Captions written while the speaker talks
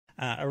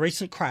A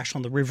recent crash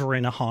on the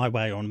Riverina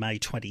Highway on May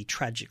 20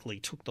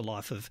 tragically took the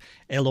life of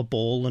Ella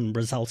Ball and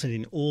resulted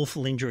in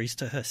awful injuries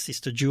to her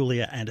sister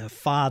Julia and her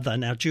father.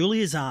 Now,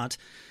 Julia's aunt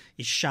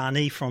is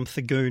Sharnee from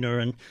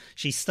Thagoona, and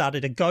she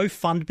started a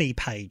GoFundMe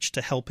page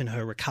to help in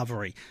her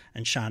recovery.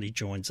 And Sharnee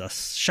joins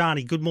us.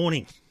 Sharnee, good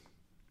morning.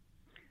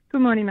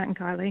 Good morning, Matt and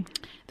Kylie.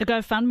 The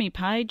GoFundMe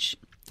page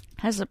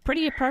has a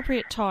pretty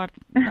appropriate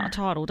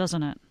title,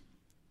 doesn't it?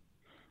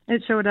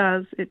 It sure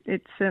does.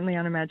 It's certainly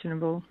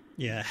unimaginable.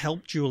 Yeah,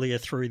 Help Julia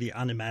Through the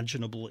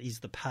Unimaginable is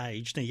the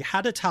page. Now, you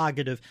had a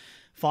target of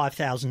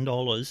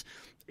 $5,000.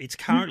 It's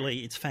currently,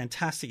 it's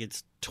fantastic.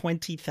 It's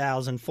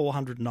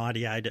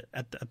 $20,498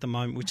 at the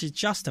moment, which is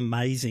just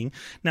amazing.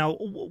 Now,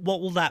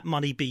 what will that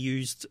money be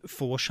used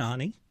for,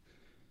 Sharnee?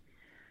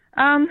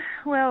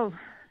 Well,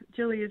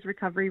 Julia's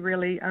recovery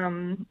really,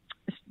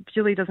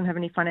 Julie doesn't have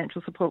any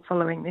financial support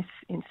following this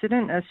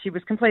incident as she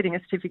was completing a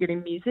certificate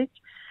in music.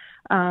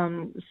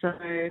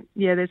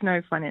 There's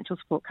no financial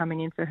support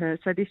coming in for her.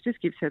 So this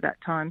just gives her that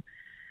time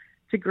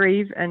to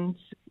grieve and,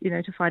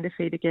 to find her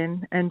feet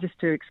again and just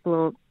to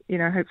explore,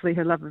 hopefully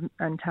her love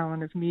and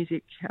talent of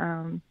music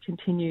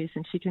continues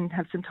and she can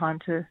have some time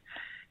to,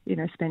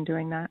 spend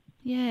doing that.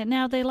 Yeah.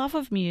 Now, their love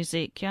of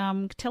music,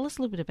 tell us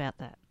a little bit about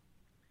that.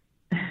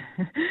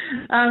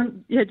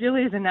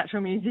 Julie is a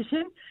natural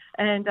musician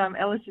and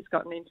Ella's just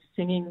gotten into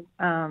singing,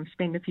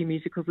 spent a few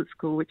musicals at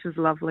school, which was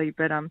lovely,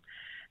 but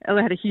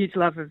Ella had a huge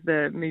love of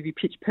the movie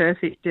Pitch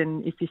Perfect,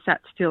 and if you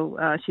sat still,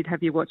 she'd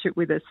have you watch it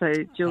with her. So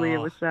Julia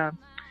was,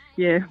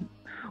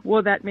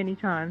 wore that many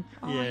times.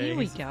 Oh, yeah, here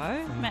we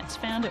go. Matt's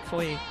found it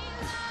for you.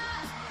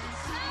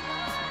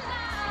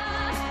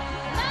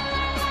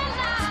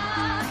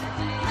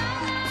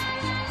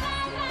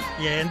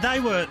 Yeah, and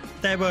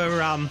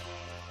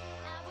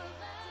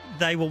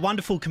they were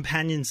wonderful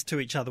companions to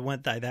each other,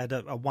 weren't they? They had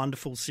a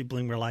wonderful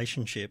sibling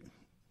relationship.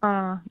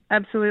 Oh,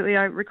 absolutely.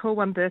 I recall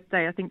one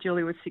birthday, I think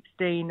Julie was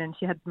 16 and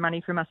she had money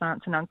from us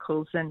aunts and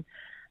uncles. And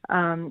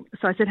so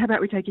I said, how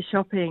about we take you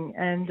shopping?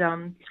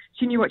 And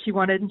she knew what she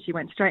wanted and she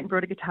went straight and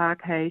brought a guitar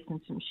case and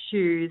some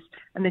shoes.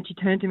 And then she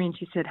turned to me and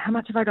she said, how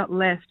much have I got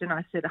left? And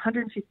I said,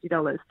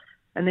 $150.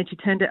 And then she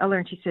turned to Ella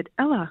and she said,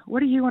 Ella,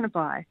 what do you want to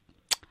buy?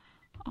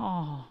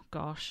 Oh,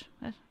 gosh.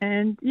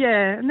 And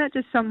that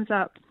just sums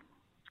up,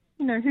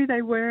 who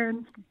they were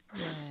and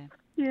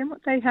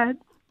what they had.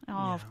 Oh,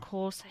 yeah. Of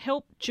course.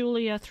 Help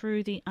Julia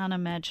Through the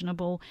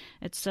Unimaginable.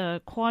 It's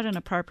quite an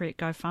appropriate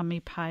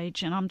GoFundMe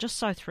page, and I'm just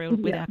so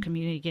thrilled with our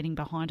community getting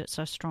behind it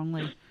so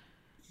strongly.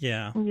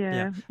 Yeah.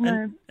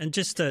 No. And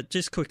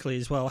just quickly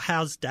as well,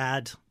 how's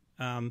Dad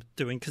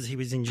doing? Because he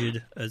was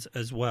injured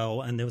as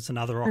well, and there was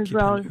another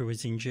occupant who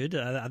was injured.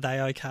 Are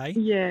they okay?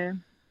 Yeah.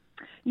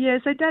 Yeah,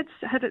 so Dad's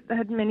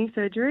had many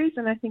surgeries,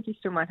 and I think he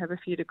still might have a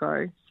few to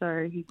go.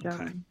 So he's,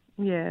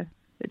 they're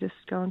just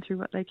going through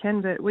what they can.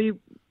 But we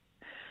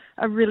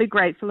are really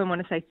grateful and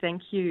want to say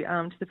thank you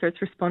to the first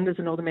responders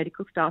and all the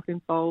medical staff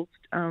involved.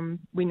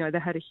 We know they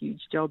had a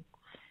huge job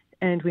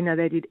and we know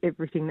they did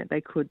everything that they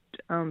could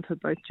for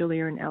both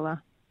Julia and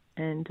Ella.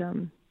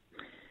 And,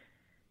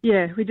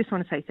 we just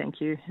want to say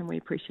thank you and we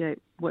appreciate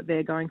what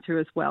they're going through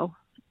as well.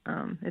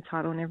 It's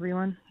hard on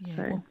everyone. Yeah.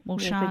 So,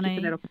 Sharnee, thank you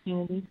for that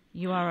opportunity.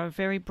 You are a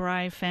very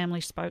brave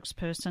family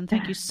spokesperson.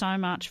 Thank you so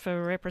much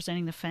for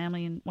representing the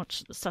family in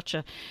what's such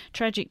a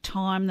tragic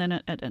time.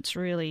 Then it's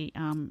really,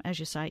 as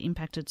you say,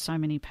 impacted so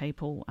many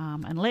people.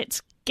 And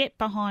let's get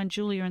behind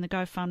Julia and the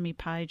GoFundMe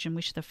page and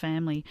wish the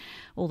family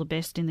all the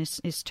best in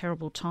this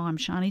terrible time.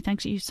 Sharnee,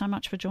 thanks you so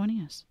much for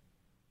joining us.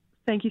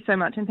 Thank you so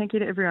much, and thank you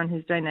to everyone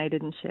who's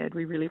donated and shared.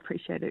 We really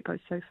appreciate it. It goes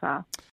so far.